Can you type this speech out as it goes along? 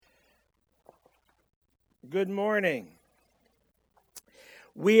Good morning.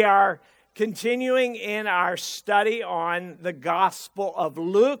 We are continuing in our study on the Gospel of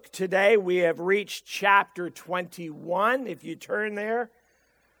Luke. Today we have reached chapter 21. If you turn there,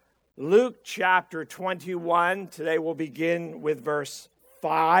 Luke chapter 21. Today we'll begin with verse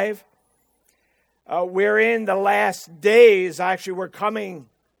 5. We're in the last days. Actually, we're coming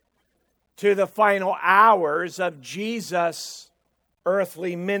to the final hours of Jesus'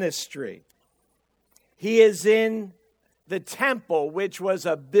 earthly ministry. He is in the temple, which was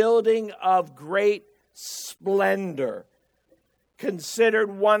a building of great splendor,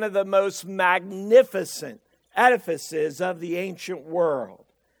 considered one of the most magnificent edifices of the ancient world.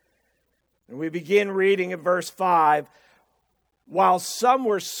 And we begin reading in verse 5. While some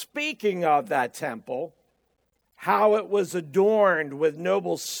were speaking of that temple, how it was adorned with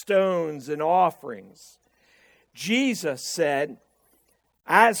noble stones and offerings, Jesus said,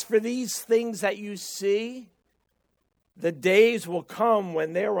 "As for these things that you see, the days will come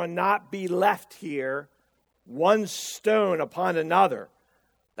when there will not be left here one stone upon another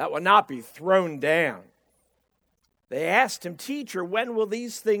that will not be thrown down." They asked him, "Teacher, when will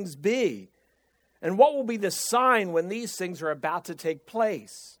these things be? And what will be the sign when these things are about to take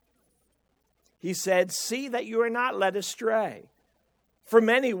place?" He said, "See that you are not led astray. For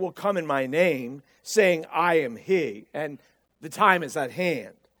many will come in my name, saying, 'I am he,' and the time is at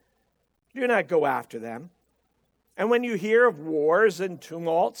hand. Do not go after them. And when you hear of wars and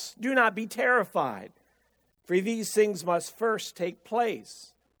tumults, do not be terrified. For these things must first take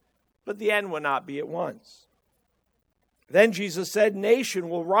place, but the end will not be at once." Then Jesus said, "Nation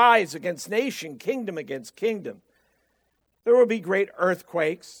will rise against nation, kingdom against kingdom. There will be great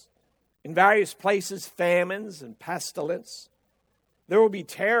earthquakes, in various places famines and pestilence. There will be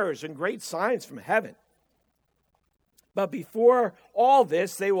terrors and great signs from heaven. But before all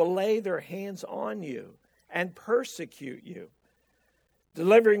this, they will lay their hands on you and persecute you,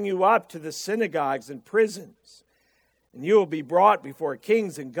 delivering you up to the synagogues and prisons. And you will be brought before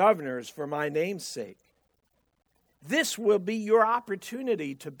kings and governors for my name's sake. This will be your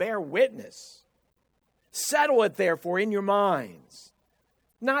opportunity to bear witness. Settle it, therefore, in your minds,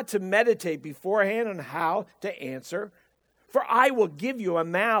 not to meditate beforehand on how to answer. For I will give you a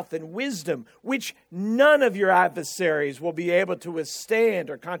mouth and wisdom, which none of your adversaries will be able to withstand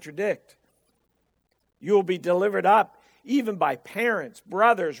or contradict. You will be delivered up even by parents,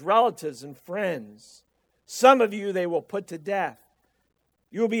 brothers, relatives, and friends. Some of you they will put to death.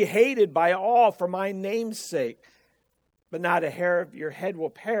 You will be hated by all for my name's sake, but not a hair of your head will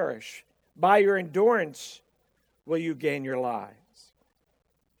perish. By your endurance will you gain your lives.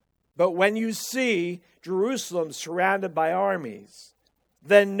 But when you see Jerusalem surrounded by armies,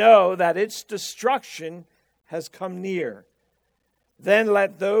 then know that its destruction has come near. Then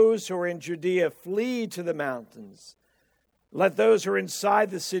let those who are in Judea flee to the mountains. Let those who are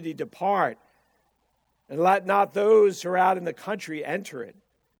inside the city depart, and let not those who are out in the country enter it.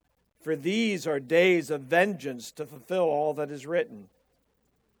 For these are days of vengeance to fulfill all that is written.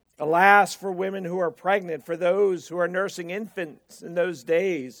 Alas, for women who are pregnant, for those who are nursing infants in those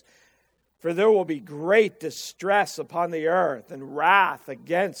days, for there will be great distress upon the earth and wrath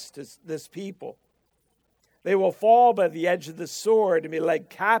against this people. They will fall by the edge of the sword and be led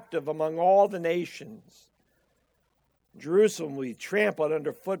captive among all the nations. Jerusalem will be trampled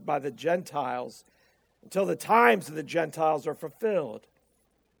underfoot by the Gentiles until the times of the Gentiles are fulfilled.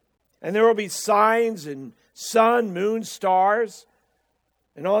 And there will be signs in sun, moon, stars,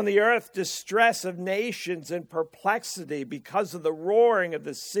 and on the earth distress of nations and perplexity because of the roaring of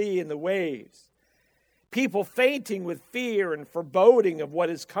the sea and the waves. People fainting with fear and foreboding of what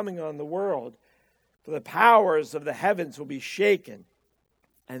is coming on the world. For the powers of the heavens will be shaken.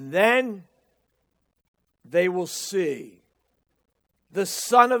 And then they will see the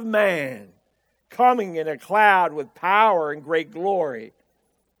Son of Man coming in a cloud with power and great glory.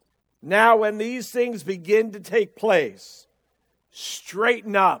 Now when these things begin to take place,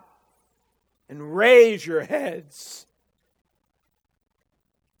 straighten up and raise your heads,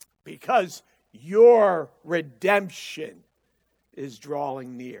 because your redemption is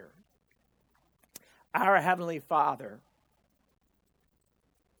drawing near. Our Heavenly Father,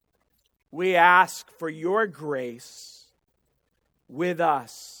 we ask for your grace with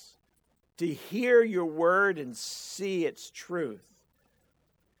us to hear your word and see its truth.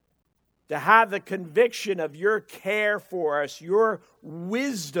 To have the conviction of your care for us, your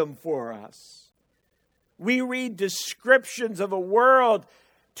wisdom for us. We read descriptions of a world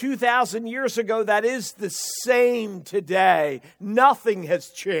 2,000 years ago that is the same today. Nothing has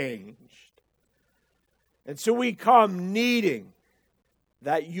changed. And so we come needing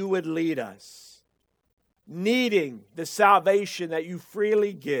that you would lead us. needing the salvation that you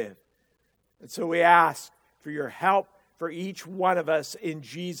freely give. And so we ask for your help for each one of us in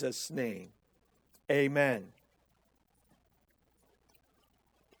Jesus' name. Amen.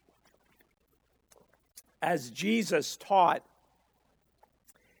 As Jesus taught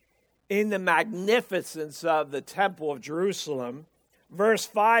in the magnificence of the Temple of Jerusalem, verse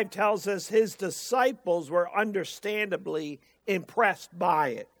 5 tells us his disciples were understandably impressed by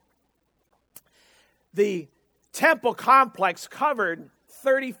it. The temple complex covered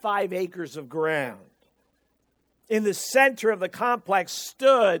 35 acres of ground. In the center of the complex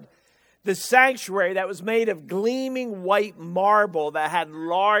stood the sanctuary that was made of gleaming white marble that had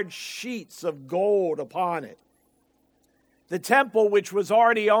large sheets of gold upon it. The temple, which was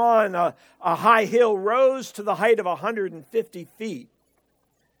already on a high hill, rose to the height of 150 feet.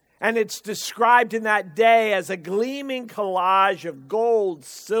 And it's described in that day as a gleaming collage of gold,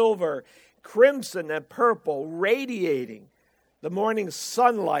 silver, crimson, and purple, radiating the morning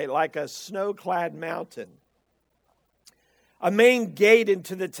sunlight like a snow-clad mountain. A main gate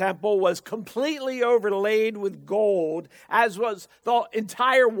into the temple was completely overlaid with gold, as was the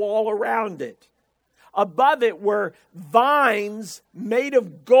entire wall around it. Above it were vines made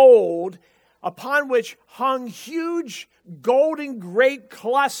of gold, upon which hung huge golden grape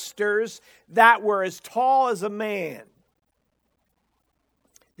clusters that were as tall as a man.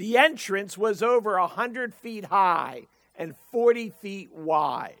 The entrance was over 100 feet high and 40 feet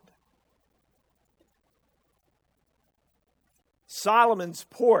wide. Solomon's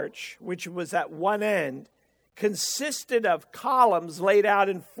porch, which was at one end, consisted of columns laid out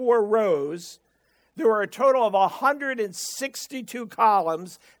in 4 rows. There were a total of 162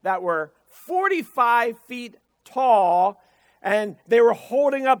 columns that were 45 feet tall, and they were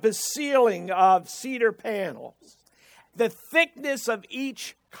holding up a ceiling of cedar panels. The thickness of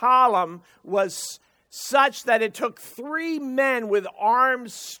each column was such that it took 3 men with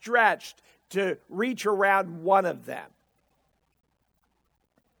arms stretched to reach around one of them.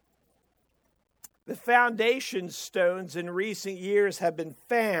 The foundation stones in recent years have been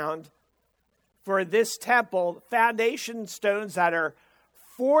found for this temple, foundation stones that are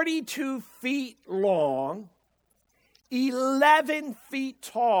 42 feet long, 11 feet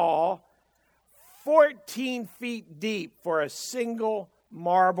tall, 14 feet deep for a single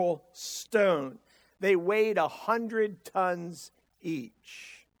marble stone. They weighed 100 tons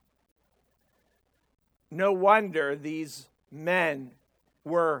each. No wonder these men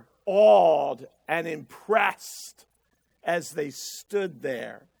were awed and impressed as they stood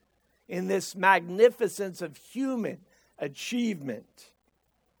there in this magnificence of human achievement.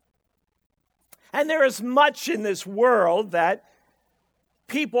 And there is much in this world that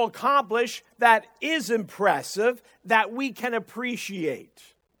people accomplish that is impressive, that we can appreciate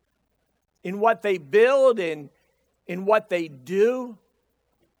in what they build, in what they do,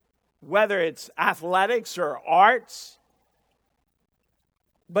 whether it's athletics or arts.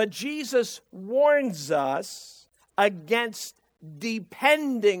 But Jesus warns us against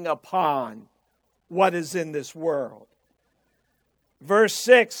depending upon what is in this world. Verse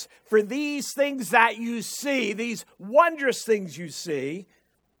 6, for these things that you see, these wondrous things you see,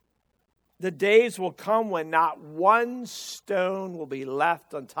 the days will come when not one stone will be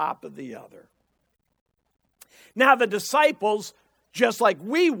left on top of the other. Now the disciples, just like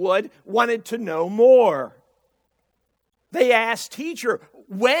we would, wanted to know more. They asked, teacher,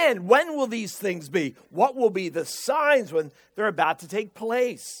 when will these things be? What will be the signs when they're about to take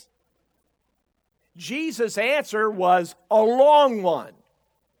place? Jesus' answer was a long one,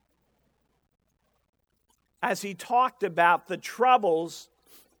 as he talked about the troubles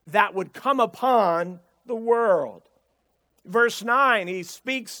that would come upon the world. Verse 9, he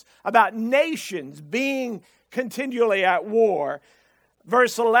speaks about nations being continually at war.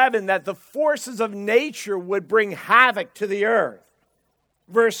 Verse 11, that the forces of nature would bring havoc to the earth.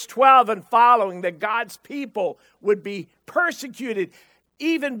 Verse 12 and following, that God's people would be persecuted,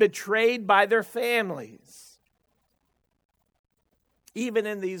 even betrayed by their families. Even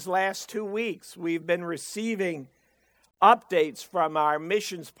in these last 2 weeks, we've been receiving updates from our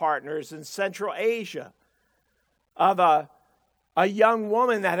missions partners in Central Asia of a young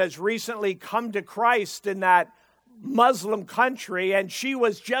woman that has recently come to Christ in that Muslim country, and she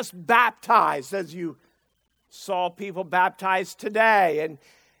was just baptized, as you saw people baptized today. And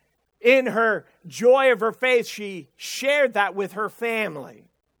in her joy of her faith, she shared that with her family.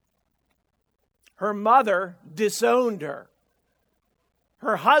 Her mother disowned her.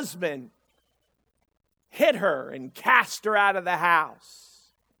 Her husband hit her and cast her out of the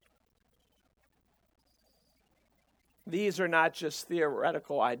house. These are not just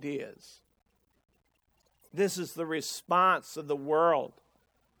theoretical ideas. This is the response of the world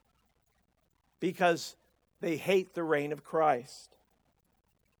because they hate the reign of Christ.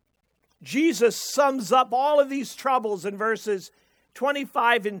 Jesus sums up all of these troubles in verses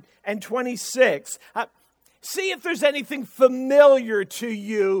 25 and 26. See if there's anything familiar to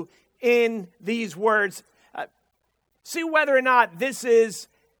you in these words. See whether or not this is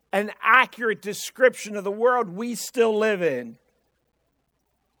an accurate description of the world we still live in.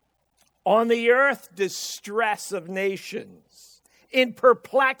 On the earth, distress of nations, in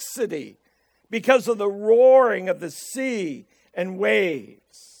perplexity because of the roaring of the sea and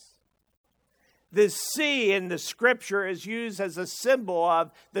waves. The sea in the scripture is used as a symbol of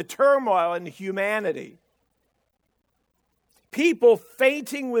the turmoil in humanity. People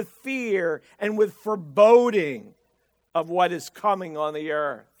fainting with fear and with foreboding of what is coming on the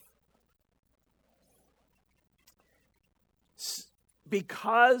earth.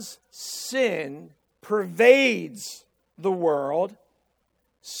 Because sin pervades the world,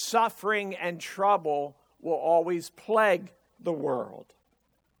 suffering and trouble will always plague the world.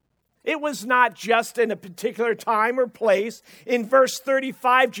 It was not just in a particular time or place. In verse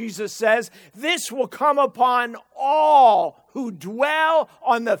 35, Jesus says, "This will come upon all who dwell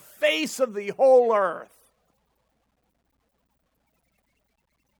on the face of the whole earth."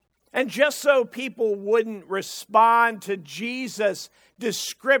 And just so people wouldn't respond to Jesus'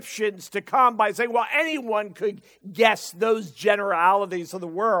 descriptions to come by saying, well, anyone could guess those generalities of the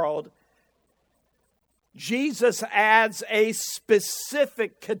world, Jesus adds a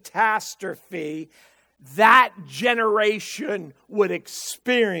specific catastrophe that generation would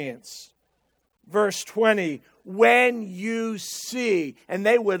experience. Verse 20, when you see, and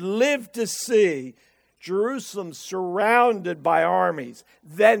they would live to see, Jerusalem surrounded by armies,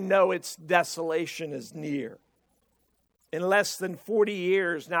 then know its desolation is near. In less than 40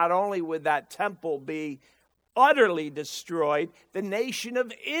 years, not only would that temple be utterly destroyed, the nation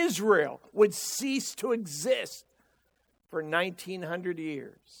of Israel would cease to exist for 1900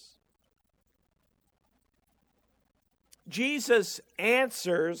 years. Jesus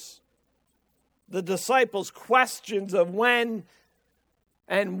answers the disciples' questions of when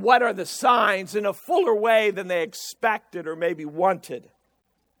and what are the signs in a fuller way than they expected or maybe wanted.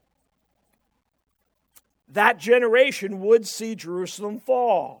 That generation would see Jerusalem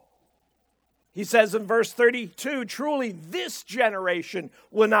fall. He says in verse 32, truly this generation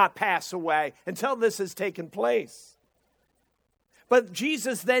will not pass away until this has taken place. But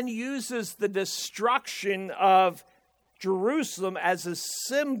Jesus then uses the destruction of Jerusalem as a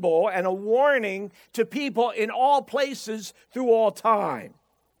symbol and a warning to people in all places through all time.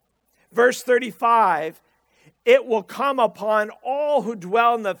 Verse 35, it will come upon all who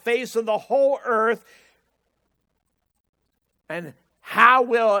dwell in the face of the whole earth. And how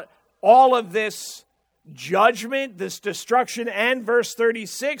will all of this judgment, this destruction end? Verse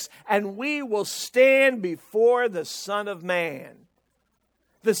 36, and we will stand before the Son of Man.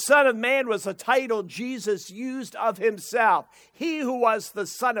 The Son of Man was a title Jesus used of himself. He who was the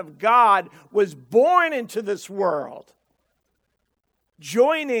Son of God was born into this world,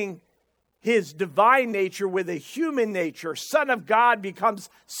 joining his divine nature with a human nature. Son of God becomes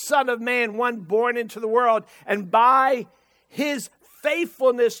Son of Man, one born into the world. And by his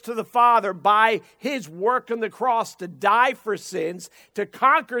faithfulness to the Father, by his work on the cross to die for sins, to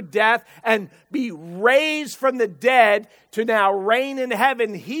conquer death, and be raised from the dead to now reign in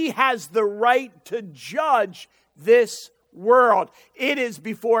heaven, he has the right to judge this world. It is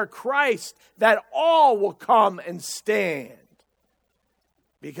before Christ that all will come and stand,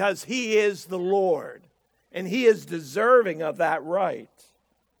 because he is the Lord, and he is deserving of that right.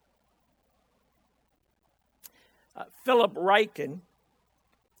 Philip Ryken,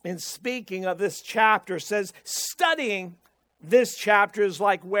 in speaking of this chapter, says, studying this chapter is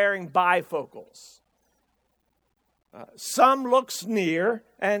like wearing bifocals. Some looks near,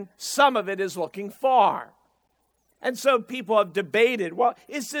 and some of it is looking far. And so people have debated, well,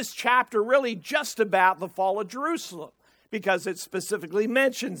 is this chapter really just about the fall of Jerusalem? Because it specifically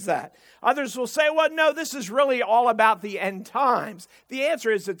mentions that. Others will say, well, no, this is really all about the end times. The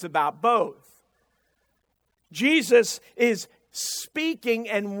answer is it's about both. Jesus is speaking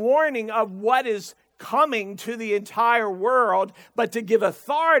and warning of what is coming to the entire world, but to give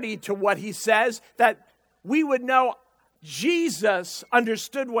authority to what he says, that we would know Jesus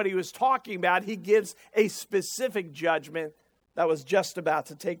understood what he was talking about. He gives a specific judgment that was just about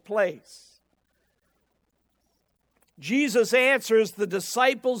to take place. Jesus answers the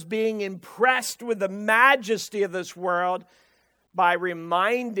disciples being impressed with the majesty of this world by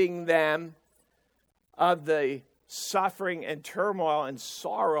reminding them of the suffering and turmoil and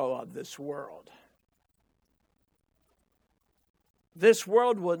sorrow of this world. this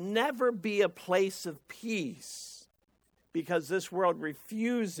world will never be a place of peace because this world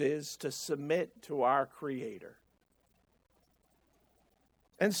refuses to submit to our Creator.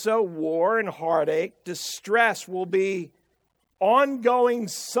 And so war and heartache, distress will be ongoing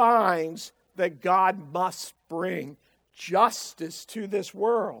signs that God must bring justice to this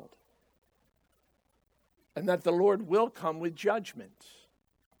world and that the Lord will come with judgment.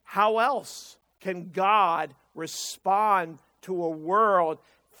 How else can God respond to a world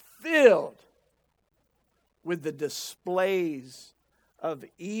filled with the displays of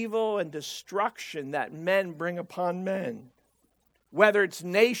evil and destruction that men bring upon men? Whether it's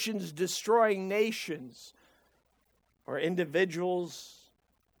nations destroying nations or individuals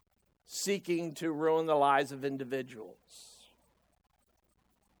seeking to ruin the lives of individuals.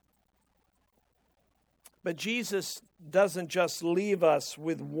 But Jesus doesn't just leave us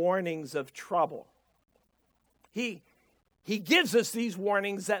with warnings of trouble. He gives us these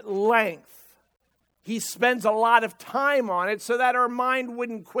warnings at length. He spends a lot of time on it so that our mind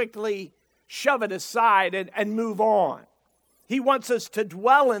wouldn't quickly shove it aside and move on. He wants us to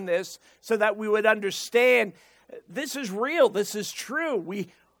dwell in this so that we would understand this is real, this is true.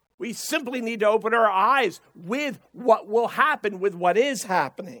 We simply need to open our eyes with what will happen, with what is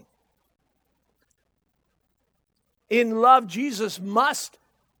happening. In love, Jesus must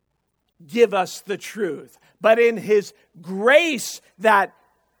give us the truth. But in his grace that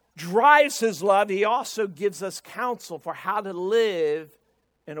drives his love, he also gives us counsel for how to live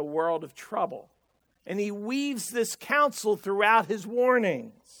in a world of trouble. And he weaves this counsel throughout his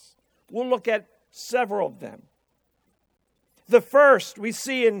warnings. We'll look at several of them. The first we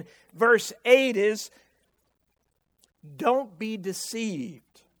see in verse 8 is, don't be deceived.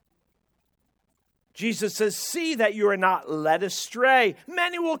 Jesus says, see that you are not led astray.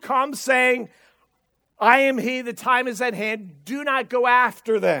 Many will come saying, I am he, the time is at hand. Do not go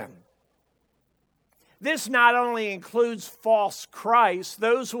after them. This not only includes false Christs,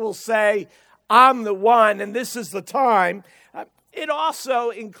 those who will say, I'm the one and this is the time. It also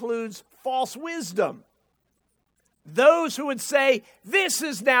includes false wisdom. Those who would say, this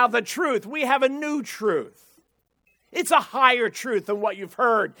is now the truth. We have a new truth. It's a higher truth than what you've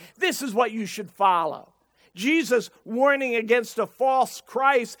heard. This is what you should follow. Jesus' warning against a false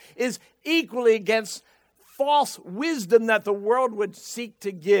Christ is equally against false wisdom that the world would seek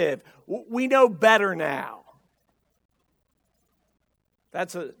to give. We know better now.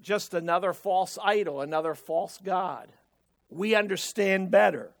 That's just another false idol, another false god. We understand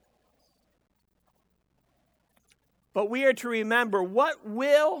better. But we are to remember what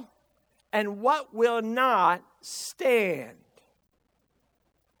will and what will not stand.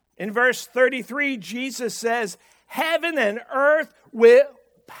 In verse 33, Jesus says, heaven and earth will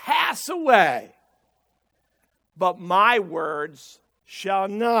pass away, but my words shall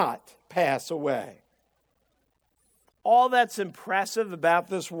not pass away. All that's impressive about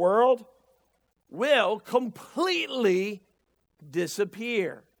this world will completely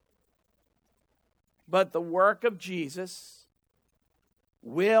disappear. But the work of Jesus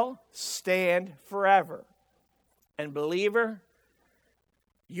will stand forever. And believer,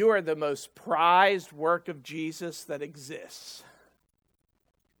 you are the most prized work of Jesus that exists.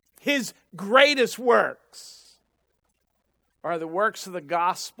 His greatest works are the works of the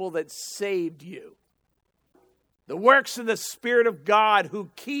gospel that saved you. The works of the Spirit of God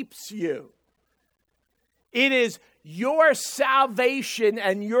who keeps you. It is your salvation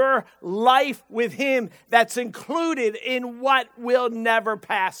and your life with him that's included in what will never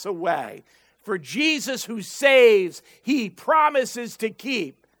pass away. For Jesus who saves, he promises to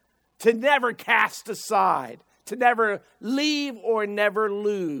keep, to never cast aside, to never leave or never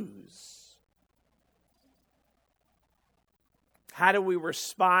lose. How do we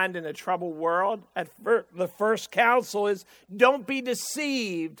respond in a troubled world? The first counsel is, don't be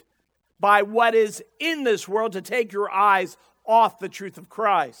deceived by what is in this world to take your eyes off the truth of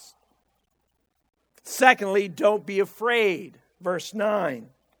Christ. Secondly, don't be afraid. Verse 9.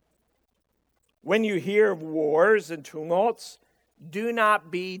 When you hear of wars and tumults, do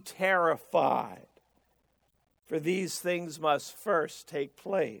not be terrified, for these things must first take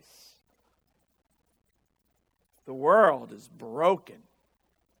place. The world is broken,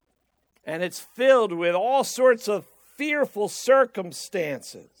 and it's filled with all sorts of fearful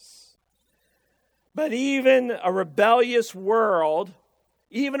circumstances. But even a rebellious world,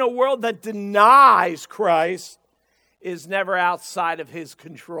 even a world that denies Christ, is never outside of his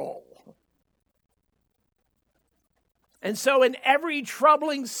control. And so in every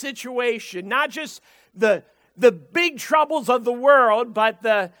troubling situation, not just the big troubles of the world, but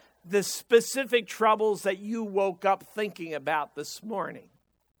the the specific troubles that you woke up thinking about this morning.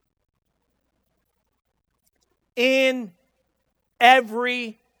 In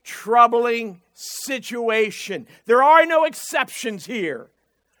every troubling situation, there are no exceptions here.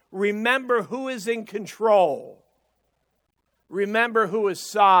 Remember who is in control. Remember who is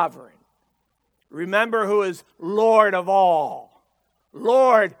sovereign. Remember who is Lord of all.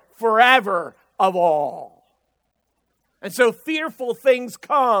 Lord forever of all. And so fearful things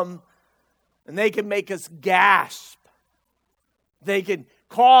come, and they can make us gasp. They can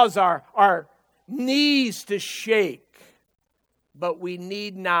cause our knees to shake. But we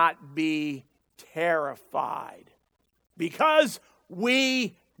need not be terrified, because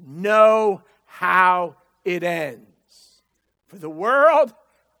we know how it ends. For the world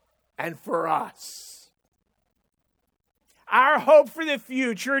and for us. Our hope for the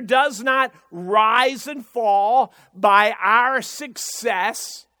future does not rise and fall by our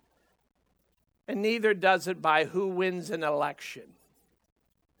success, and neither does it by who wins an election.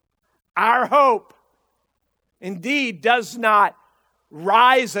 Our hope, indeed, does not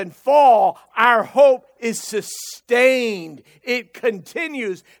rise and fall. Our hope is sustained. It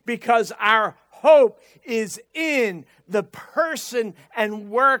continues because our hope is in the person and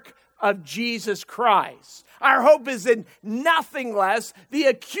work of Jesus Christ. Our hope is in nothing less, the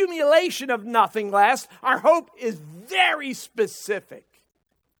accumulation of nothing less. Our hope is very specific.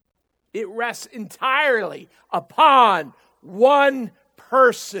 It rests entirely upon one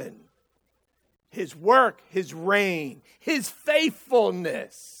person, his work, his reign, his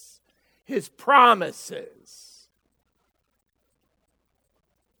faithfulness, his promises.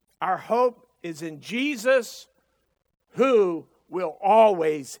 Our hope is in Jesus, who will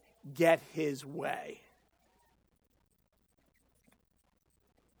always get his way.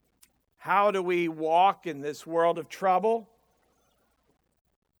 How do we walk in this world of trouble?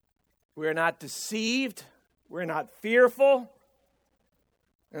 We're not deceived. We're not fearful.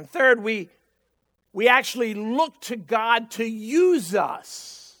 And third, we actually look to God to use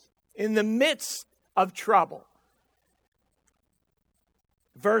us in the midst of trouble.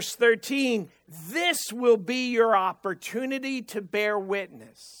 Verse 13, this will be your opportunity to bear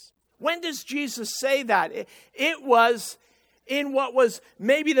witness. When does Jesus say that? It was in what was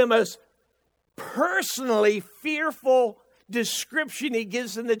maybe the most personally fearful description he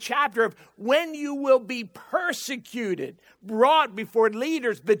gives in the chapter of when you will be persecuted, brought before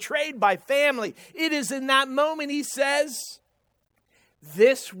leaders, betrayed by family. It is in that moment he says,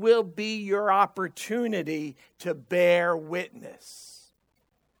 this will be your opportunity to bear witness.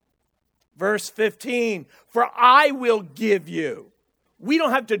 Verse 15, for I will give you. We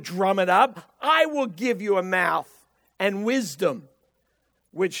don't have to drum it up. I will give you a mouth and wisdom,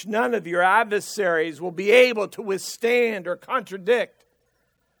 which none of your adversaries will be able to withstand or contradict.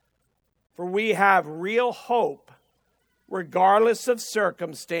 For we have real hope, regardless of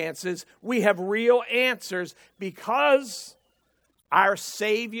circumstances. We have real answers because our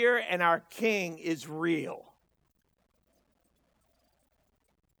Savior and our King is real.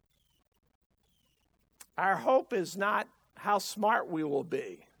 Our hope is not how smart we will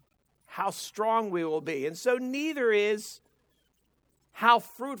be, how strong we will be. And so neither is how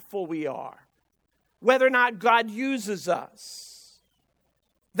fruitful we are, whether or not God uses us.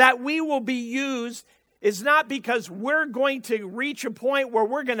 That we will be used is not because we're going to reach a point where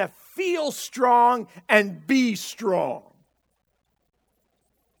we're going to feel strong and be strong.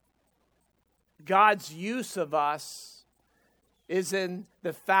 God's use of us is in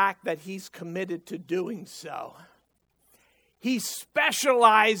the fact that he's committed to doing so. He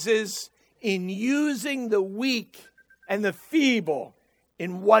specializes in using the weak and the feeble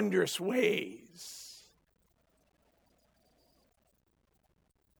in wondrous ways.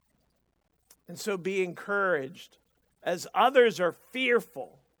 And so be encouraged as others are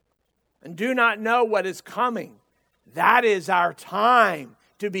fearful and do not know what is coming. That is our time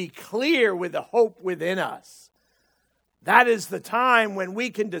to be clear with the hope within us. That is the time when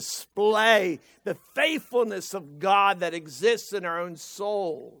we can display the faithfulness of God that exists in our own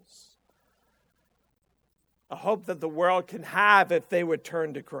souls. A hope that the world can have if they would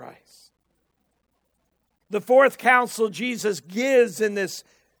turn to Christ. The fourth counsel Jesus gives in this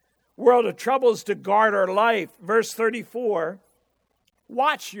world of trouble is to guard our life. Verse 34,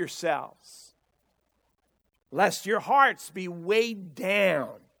 watch yourselves, lest your hearts be weighed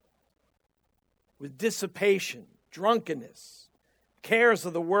down with dissipation, drunkenness, cares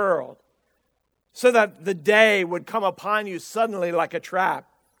of the world, so that the day would come upon you suddenly like a trap.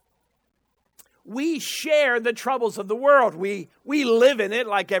 We share the troubles of the world. We live in it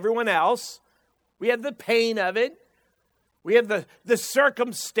like everyone else. We have the pain of it. We have the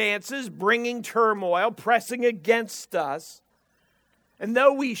circumstances bringing turmoil, pressing against us. And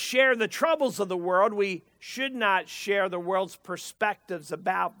though we share the troubles of the world, we should not share the world's perspectives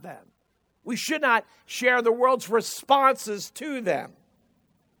about them. We should not share the world's responses to them.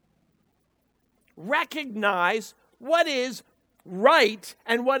 Recognize what is right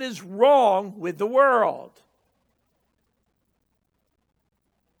and what is wrong with the world.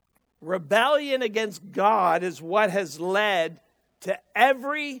 Rebellion against God is what has led to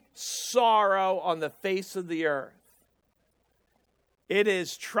every sorrow on the face of the earth. It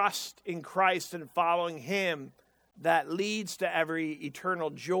is trust in Christ and following Him that leads to every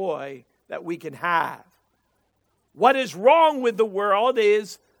eternal joy that we can have. What is wrong with the world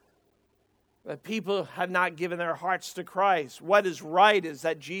is that people have not given their hearts to Christ. What is right is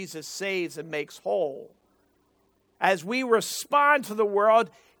that Jesus saves and makes whole. As we respond to the world,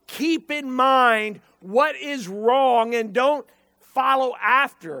 keep in mind what is wrong and don't follow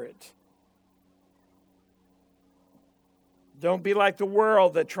after it. Don't be like the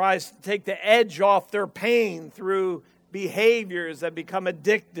world that tries to take the edge off their pain through behaviors that become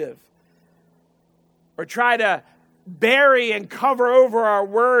addictive, or try to bury and cover over our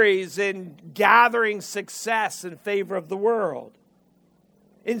worries in gathering success in favor of the world.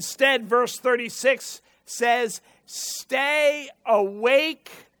 Instead, verse 36 says, stay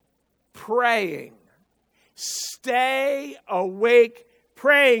awake praying. Stay awake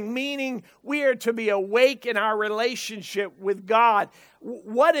praying, meaning we are to be awake in our relationship with God.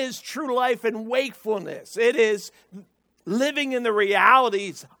 What is true life and wakefulness? It is living in the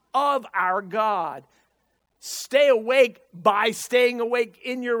realities of our God. Stay awake by staying awake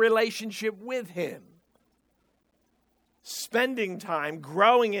in your relationship with Him. Spending time,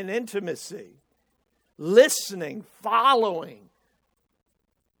 growing in intimacy, listening, following,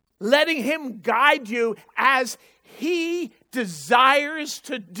 letting Him guide you as He desires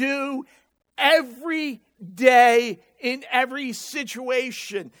to do every day in every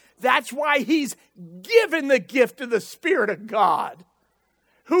situation. That's why He's given the gift of the Spirit of God,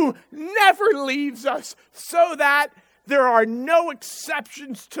 who never leaves us, so that there are no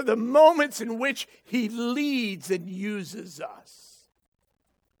exceptions to the moments in which He leads and uses us.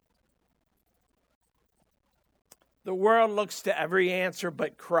 The world looks to every answer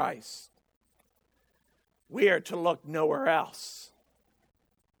but Christ. We are to look nowhere else.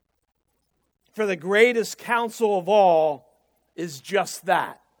 For the greatest counsel of all is just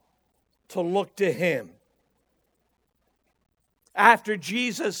that, to look to Him. After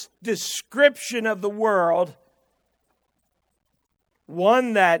Jesus' description of the world,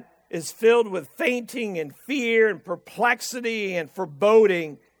 one that is filled with fainting and fear and perplexity and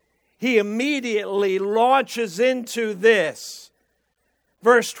foreboding, He immediately launches into this.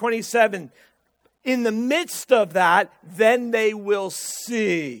 Verse 27, in the midst of that, then they will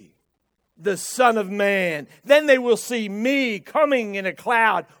see the Son of Man. Then they will see me coming in a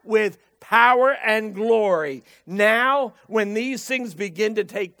cloud with power and glory. Now, when these things begin to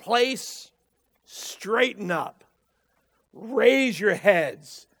take place, straighten up. Raise your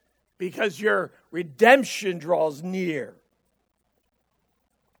heads, because your redemption draws near.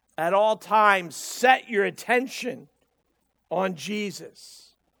 At all times, set your attention on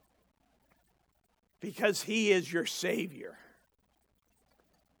Jesus, because He is your Savior.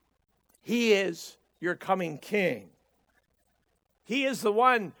 He is your coming King. He is the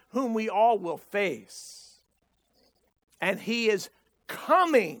one whom we all will face. And He is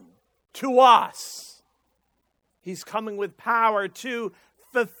coming to us. He's coming with power to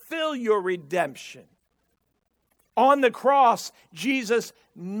fulfill your redemption. On the cross, Jesus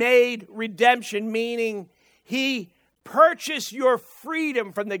made redemption, meaning He purchased your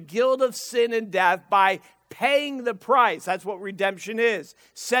freedom from the guilt of sin and death by paying the price. That's what redemption is.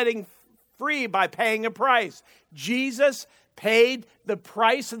 Setting free by paying a price. Jesus paid the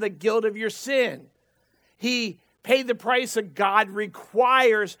price of the guilt of your sin. He paid the price that God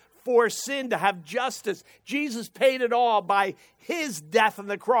requires for sin to have justice. Jesus paid it all by His death on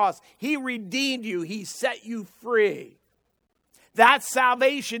the cross. He redeemed you. He set you free. That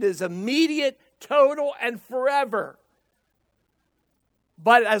salvation is immediate, total, and forever.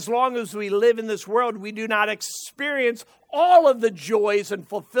 But as long as we live in this world, we do not experience all of the joys and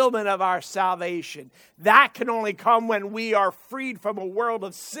fulfillment of our salvation. That can only come when we are freed from a world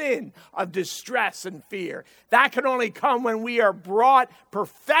of sin, of distress and fear. That can only come when we are brought,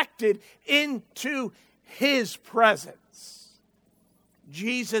 perfected into His presence.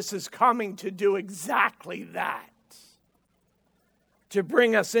 Jesus is coming to do exactly that, to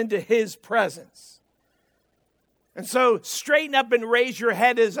bring us into His presence. And so, straighten up and raise your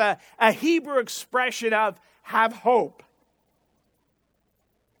head is a Hebrew expression of have hope.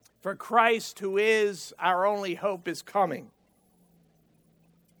 For Christ, who is our only hope, is coming.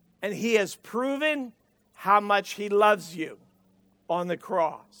 And he has proven how much he loves you on the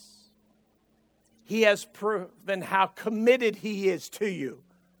cross. He has proven how committed he is to you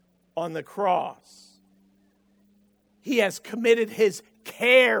on the cross. He has committed his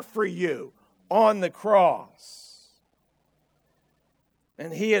care for you on the cross.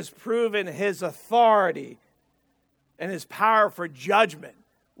 And he has proven his authority and his power for judgment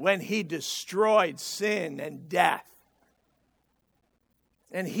when he destroyed sin and death.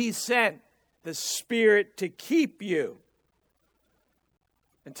 And he sent the Spirit to keep you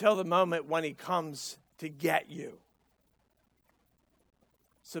until the moment when he comes to get you.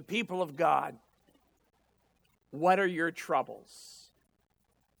 So, people of God, what are your troubles?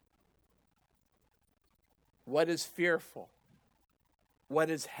 What is fearful? What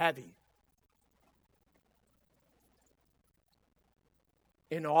is heavy?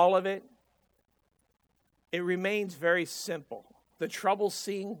 In all of it, it remains very simple. The troubles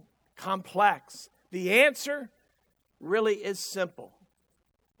seem complex. The answer really is simple.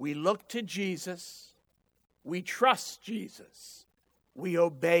 We look to Jesus. We trust Jesus. We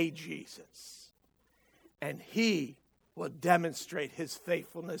obey Jesus. And he will demonstrate his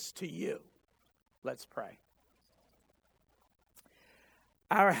faithfulness to you. Let's pray.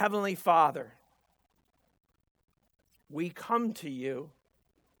 Our Heavenly Father, we come to you,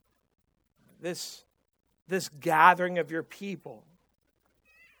 this gathering of your people,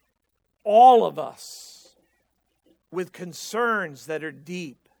 all of us with concerns that are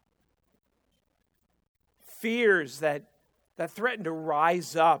deep, fears that threaten to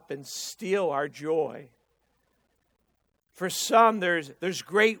rise up and steal our joy. For some, there's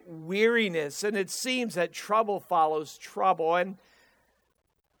great weariness, and it seems that trouble follows trouble, and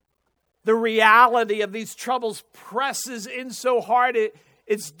the reality of these troubles presses in so hard,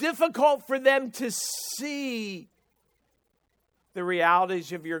 it's difficult for them to see the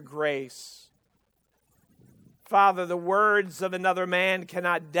realities of your grace. Father, the words of another man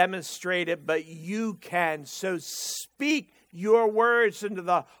cannot demonstrate it, but you can. So speak your words into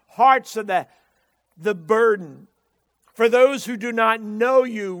the hearts of the burden. For those who do not know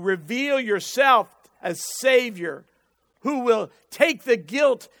you, reveal yourself as Savior, who will take the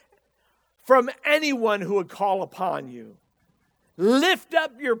guilt from anyone who would call upon you. Lift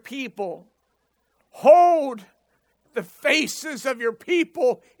up your people. Hold the faces of your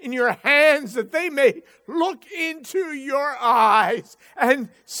people in your hands that they may look into your eyes and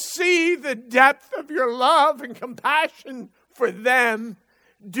see the depth of your love and compassion for them.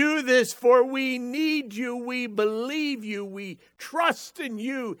 Do this, for we need you, we believe you, we trust in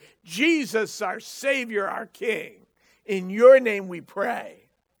you, Jesus, our Savior, our King. In your name we pray.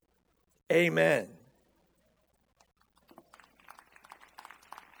 Amen.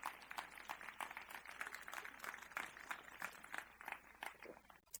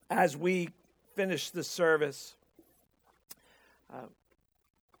 As we finish the service,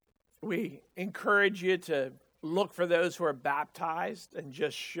 we encourage you to look for those who are baptized and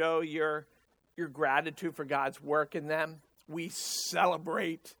just show your gratitude for God's work in them. We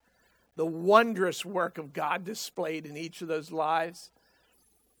celebrate the wondrous work of God displayed in each of those lives.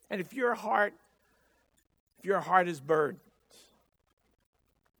 And if your heart is burdened,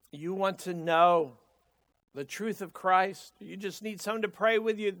 you want to know the truth of Christ, you just need someone to pray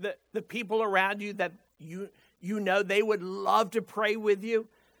with you, the people around you that you know they would love to pray with you.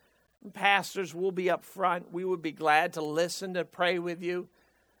 Pastors will be up front. We would be glad to listen, to pray with you,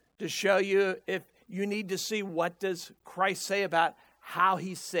 to show you if you need to see what does Christ say about how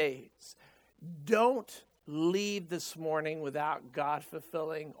he saves. Don't leave this morning without God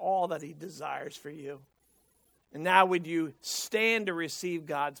fulfilling all that he desires for you. And now would you stand to receive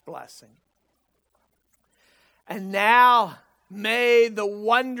God's blessing? And now may the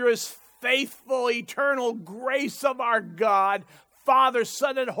wondrous, faithful, eternal grace of our God, Father,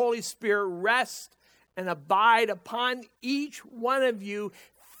 Son, and Holy Spirit rest and abide upon each one of you,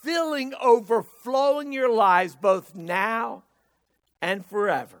 filling, overflowing your lives both now and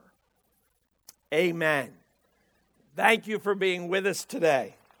forever. Amen. Thank you for being with us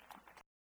today.